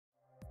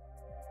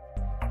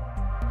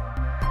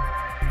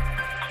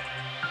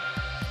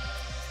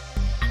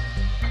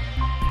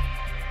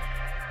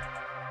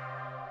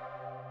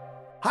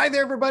Hi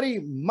there, everybody.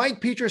 Mike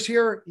Petras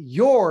here,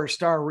 your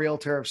Star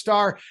Realtor of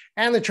Star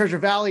and the Treasure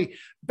Valley,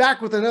 back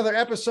with another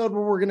episode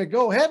where we're going to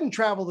go ahead and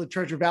travel the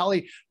Treasure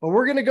Valley, but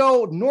we're going to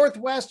go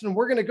northwest and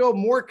we're going to go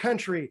more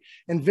country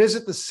and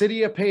visit the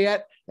city of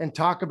Payette and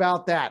talk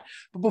about that.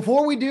 But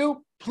before we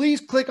do,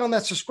 please click on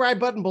that subscribe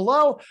button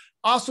below.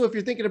 Also, if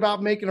you're thinking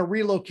about making a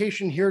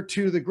relocation here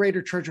to the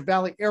greater Treasure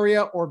Valley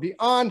area or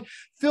beyond,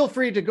 feel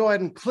free to go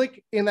ahead and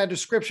click in that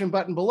description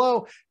button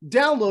below,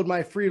 download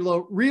my free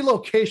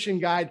relocation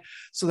guide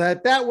so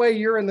that way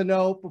you're in the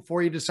know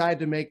before you decide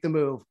to make the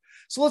move.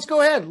 So let's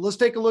go ahead. Let's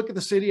take a look at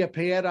the city of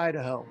Payette,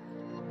 Idaho.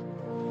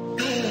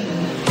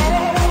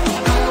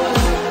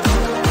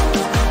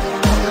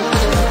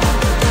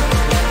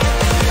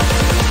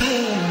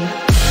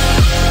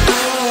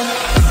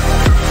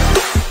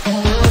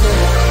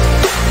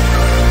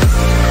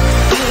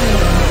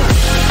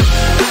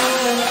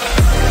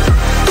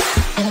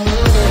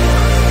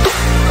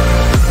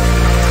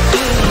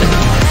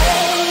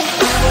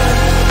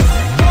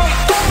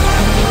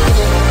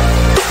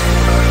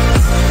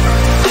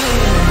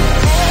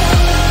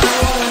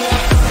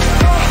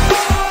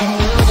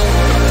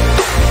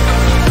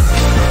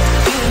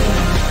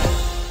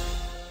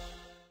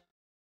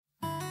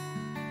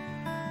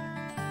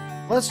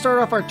 Let's start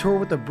off our tour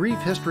with a brief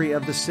history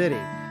of the city.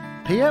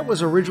 Payette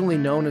was originally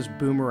known as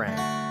Boomerang.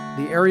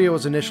 The area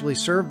was initially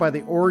served by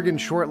the Oregon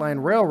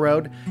Shortline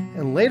Railroad,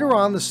 and later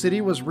on the city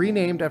was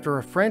renamed after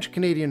a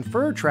French-Canadian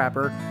fur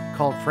trapper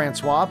called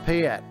Francois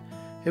Payette.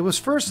 It was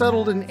first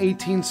settled in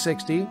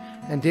 1860,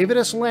 and David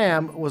S.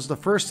 Lamb was the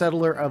first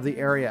settler of the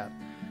area.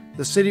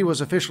 The city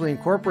was officially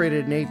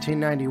incorporated in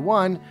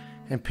 1891,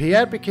 and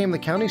Payette became the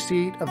county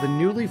seat of the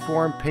newly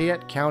formed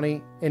Payette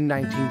County in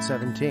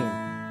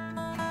 1917.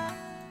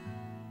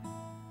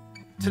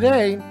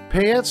 Today,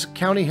 Payette's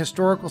County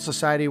Historical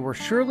Society will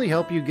surely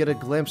help you get a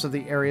glimpse of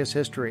the area's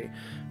history.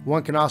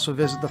 One can also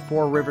visit the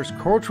Four Rivers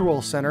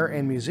Cultural Center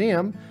and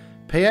Museum,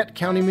 Payette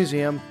County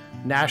Museum,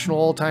 National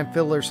Old Time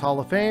Fiddlers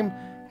Hall of Fame,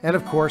 and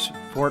of course,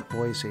 Fort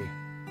Boise.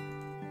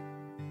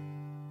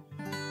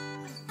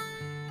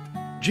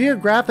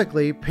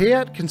 Geographically,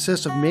 Payette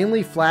consists of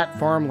mainly flat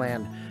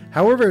farmland.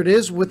 However, it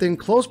is within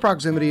close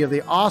proximity of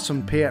the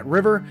awesome Payette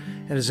River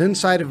and is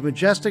inside of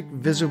majestic,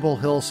 visible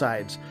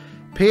hillsides.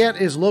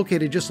 Payette is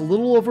located just a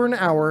little over an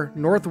hour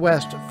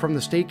northwest from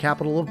the state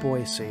capital of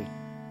Boise.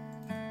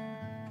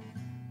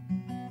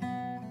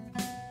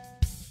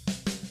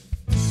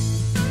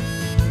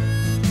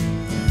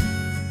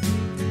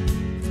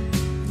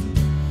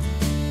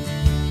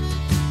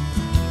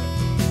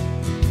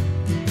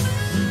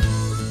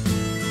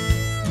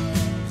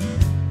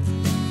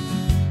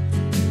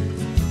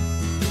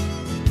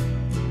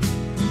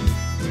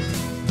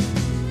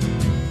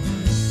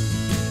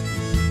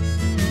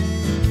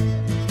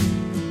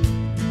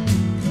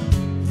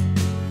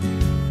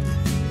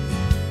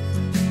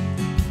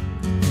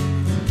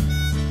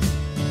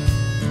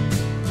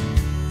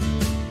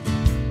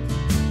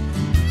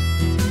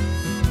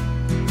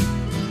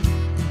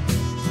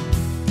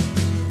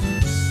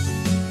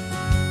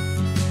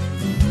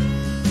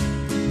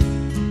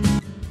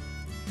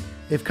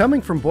 If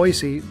coming from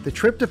Boise, the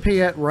trip to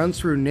Payette runs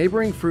through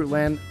neighboring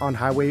Fruitland on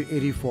Highway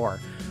 84.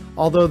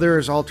 Although there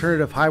is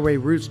alternative highway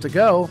routes to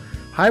go,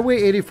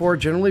 Highway 84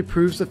 generally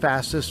proves the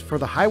fastest, for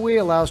the highway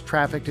allows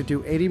traffic to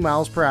do 80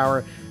 miles per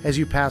hour as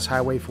you pass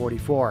Highway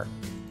 44.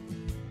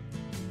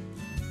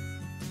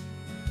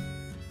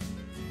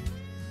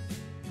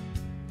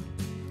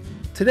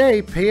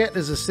 Today, Payette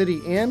is a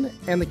city in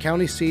and the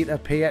county seat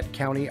of Payette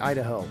County,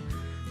 Idaho.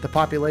 The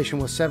population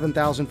was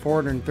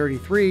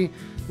 7,433,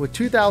 with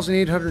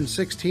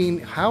 2,816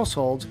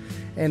 households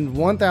and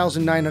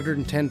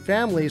 1,910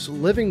 families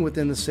living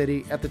within the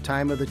city at the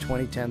time of the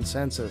 2010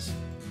 census.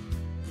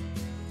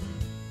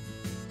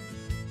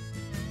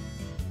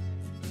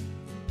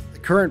 The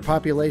current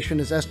population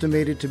is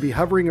estimated to be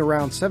hovering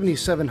around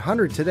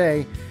 7,700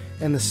 today,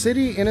 and the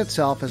city in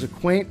itself has a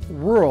quaint,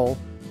 rural,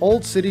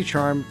 old city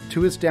charm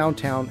to its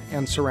downtown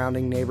and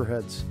surrounding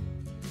neighborhoods.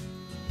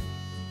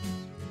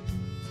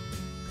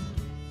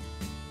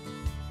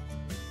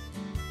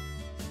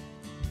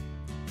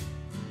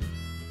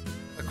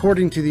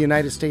 According to the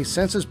United States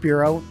Census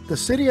Bureau, the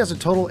city has a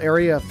total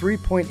area of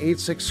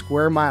 3.86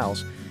 square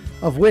miles,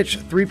 of which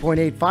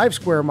 3.85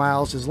 square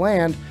miles is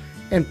land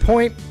and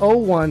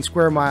 0.01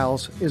 square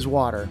miles is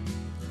water.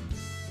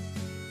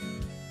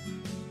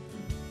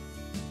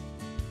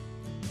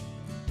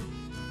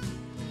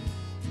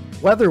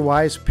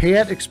 Weather-wise,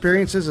 Payette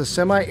experiences a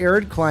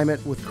semi-arid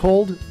climate with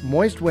cold,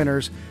 moist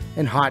winters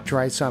and hot,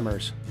 dry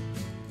summers.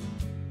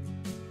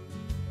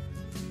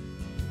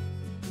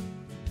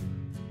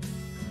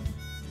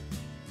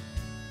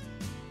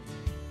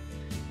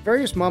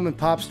 Various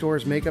mom-and-pop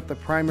stores make up the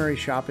primary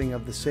shopping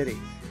of the city.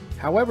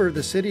 However,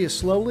 the city is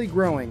slowly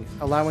growing,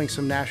 allowing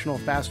some national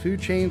fast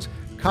food chains,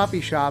 coffee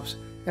shops,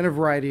 and a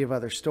variety of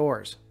other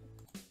stores.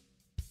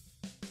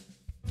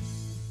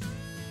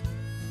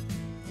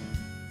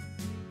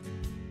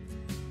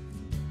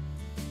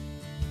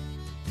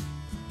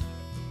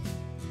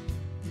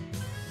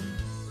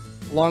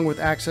 Along with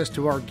access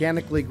to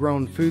organically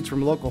grown foods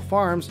from local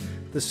farms,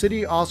 the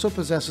city also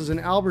possesses an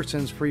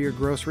Albertsons for your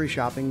grocery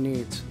shopping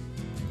needs.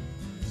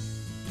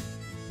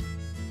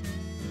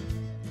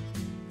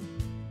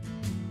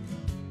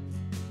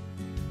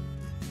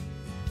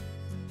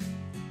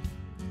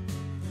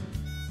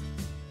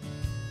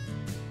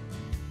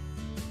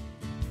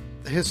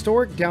 The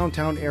historic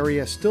downtown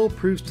area still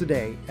proves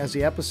today as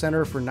the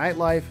epicenter for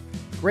nightlife,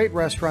 great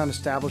restaurant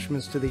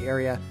establishments to the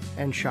area,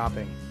 and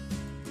shopping.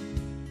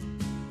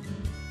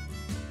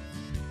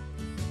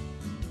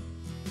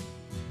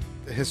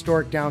 The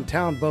historic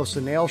downtown boasts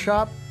a nail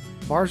shop,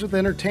 bars with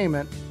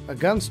entertainment, a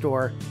gun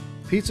store,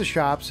 pizza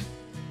shops,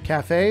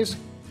 cafes,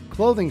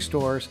 clothing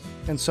stores,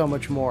 and so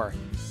much more.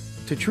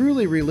 To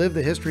truly relive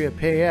the history of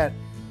Payette,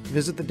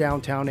 visit the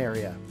downtown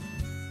area.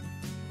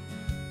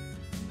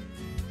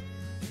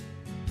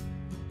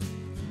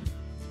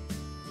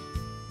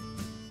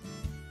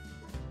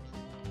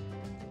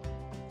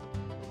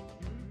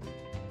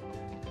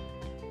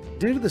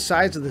 Due to the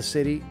size of the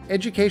city,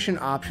 education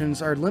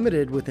options are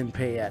limited within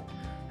Payette.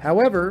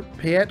 However,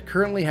 Payette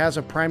currently has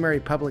a primary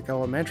public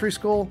elementary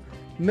school,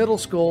 middle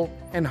school,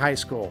 and high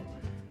school.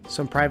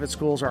 Some private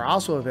schools are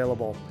also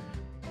available.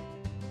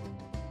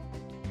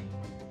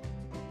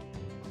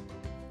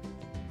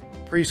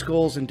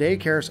 Preschools and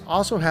daycares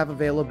also have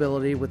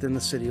availability within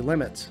the city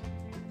limits.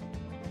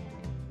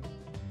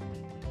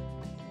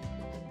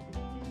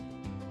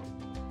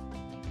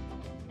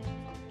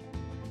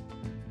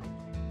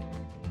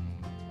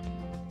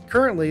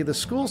 Currently, the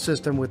school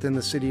system within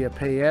the city of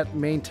Payette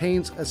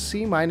maintains a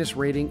C-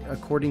 rating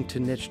according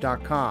to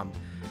niche.com.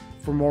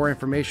 For more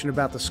information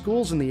about the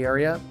schools in the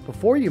area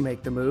before you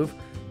make the move,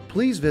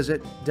 please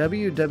visit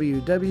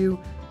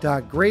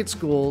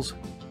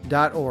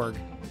www.greatschools.org.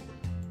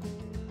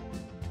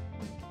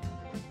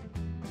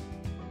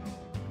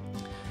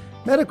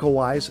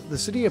 Medical-wise, the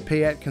city of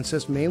Payette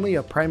consists mainly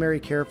of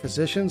primary care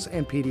physicians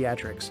and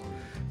pediatrics.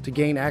 To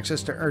gain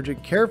access to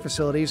urgent care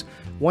facilities,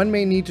 one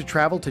may need to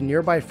travel to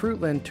nearby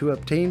Fruitland to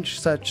obtain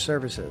such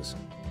services.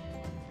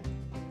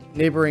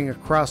 Neighboring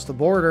across the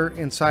border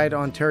inside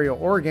Ontario,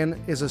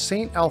 Oregon, is a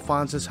St.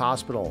 Alphonsus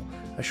Hospital,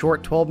 a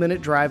short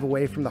 12-minute drive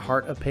away from the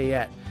heart of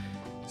Payette.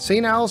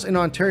 St. Al's in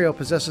Ontario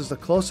possesses the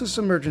closest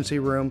emergency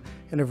room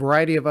and a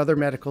variety of other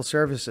medical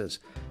services.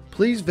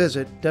 Please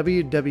visit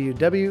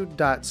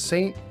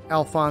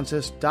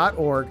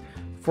www.stalphonsus.org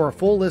for a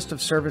full list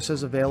of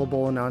services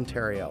available in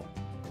Ontario.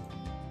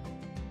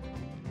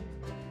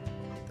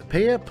 The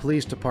Payette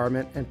Police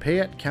Department and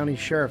Payette County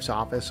Sheriff's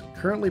Office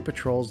currently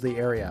patrols the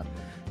area.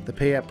 The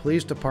Payette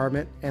Police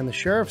Department and the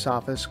Sheriff's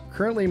Office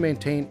currently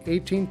maintain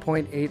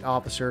 18.8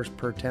 officers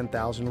per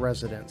 10,000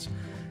 residents.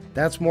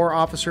 That's more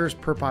officers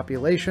per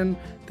population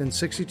than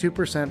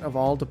 62% of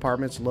all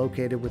departments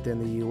located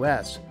within the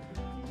U.S.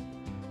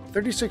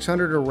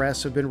 3,600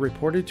 arrests have been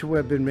reported to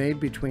have been made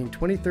between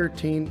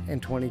 2013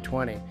 and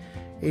 2020,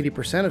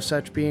 80% of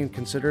such being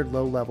considered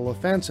low-level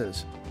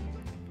offenses.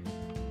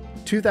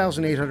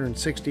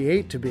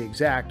 2,868 to be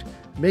exact,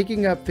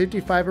 making up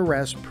 55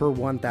 arrests per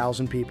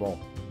 1,000 people.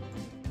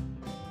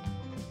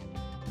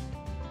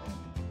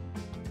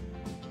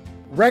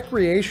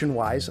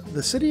 Recreation-wise,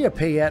 the city of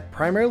Payette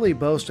primarily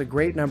boasts a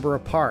great number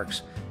of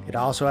parks. It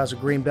also has a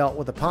green belt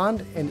with a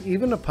pond and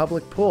even a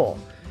public pool.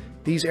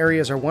 These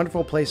areas are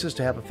wonderful places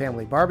to have a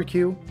family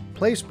barbecue,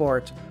 play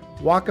sports,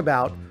 walk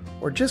about,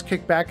 or just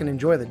kick back and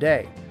enjoy the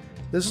day.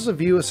 This is a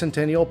view of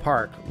Centennial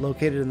Park,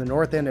 located in the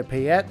north end of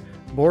Payette,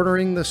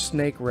 bordering the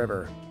Snake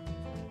River.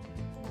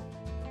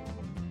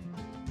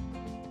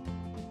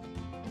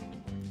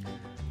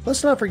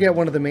 Let's not forget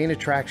one of the main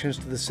attractions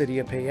to the city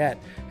of Payette,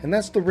 and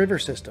that's the river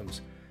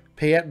systems.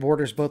 Payette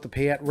borders both the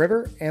Payette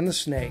River and the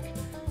Snake.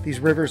 These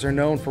rivers are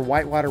known for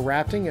whitewater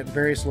rafting at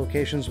various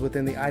locations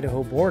within the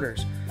Idaho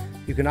borders.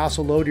 You can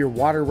also load your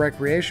water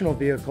recreational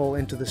vehicle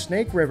into the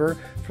Snake River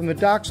from the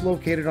docks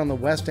located on the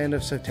west end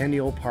of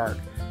Centennial Park,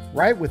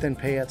 right within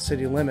Payette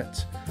city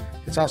limits.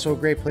 It's also a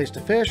great place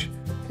to fish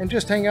and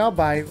just hang out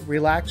by,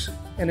 relax,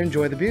 and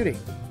enjoy the beauty.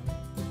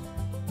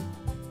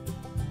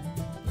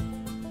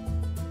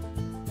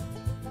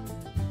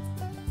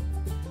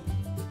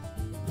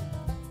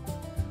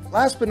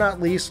 Last but not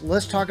least,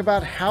 let's talk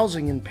about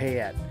housing in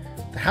Payette.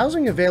 The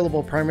housing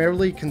available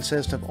primarily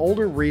consists of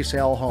older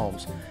resale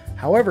homes.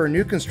 However,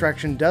 new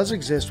construction does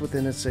exist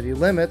within its city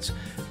limits,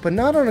 but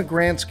not on a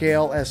grand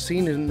scale as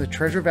seen in the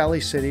Treasure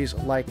Valley cities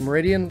like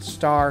Meridian,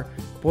 Star,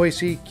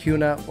 Boise,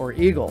 Kuna, or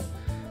Eagle.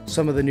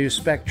 Some of the new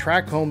spec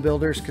tract home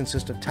builders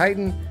consist of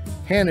Titan,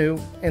 Hanu,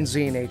 and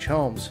Z&H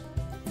Homes.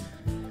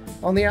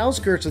 On the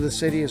outskirts of the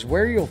city is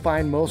where you'll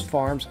find most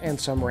farms and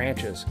some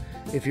ranches.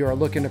 If you are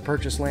looking to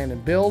purchase land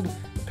and build,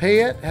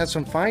 Payette has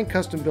some fine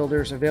custom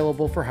builders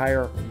available for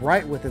hire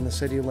right within the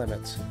city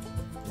limits.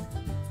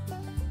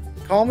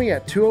 Call me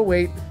at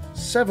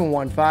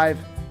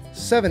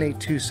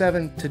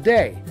 208-715-7827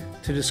 today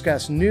to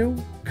discuss new,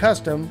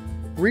 custom,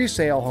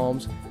 resale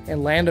homes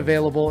and land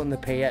available in the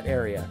Payette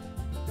area.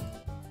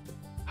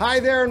 Hi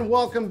there and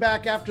welcome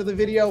back after the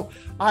video.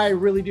 I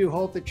really do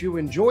hope that you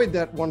enjoyed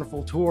that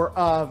wonderful tour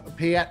of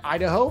Payette,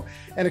 Idaho.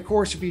 And of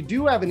course, if you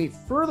do have any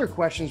further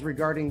questions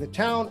regarding the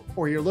town,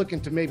 or you're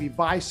looking to maybe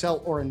buy,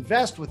 sell, or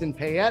invest within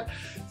Payette,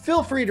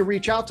 feel free to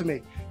reach out to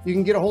me. You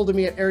can get a hold of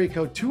me at area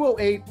code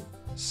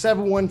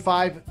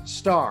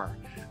 208-715-STAR.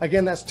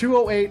 Again, that's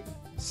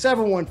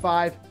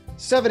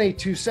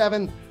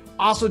 208-715-7827.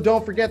 Also,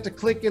 don't forget to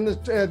click in the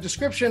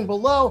description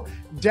below,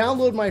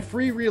 download my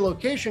free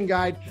relocation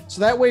guide.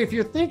 So that way, if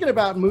you're thinking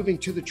about moving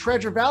to the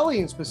Treasure Valley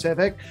in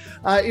specific,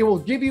 it will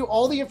give you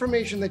all the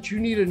information that you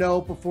need to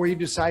know before you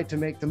decide to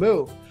make the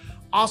move.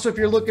 Also, if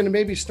you're looking to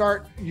maybe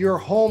start your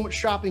home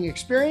shopping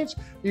experience,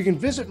 you can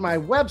visit my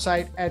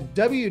website at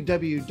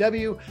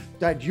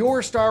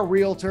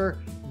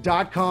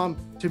www.yourstarrealtor.com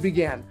to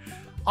begin.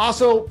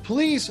 Also,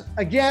 please,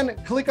 again,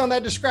 click on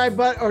that subscribe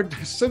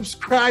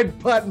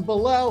button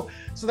below,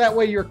 so that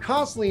way you're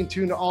constantly in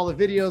tune to all the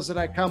videos that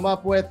I come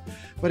up with.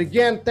 But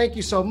again, thank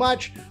you so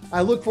much.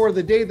 I look forward to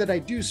the day that I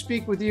do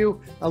speak with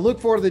you. I look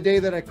forward to the day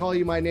that I call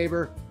you my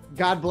neighbor.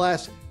 God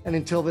bless, and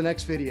until the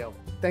next video,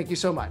 thank you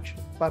so much.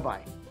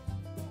 Bye-bye.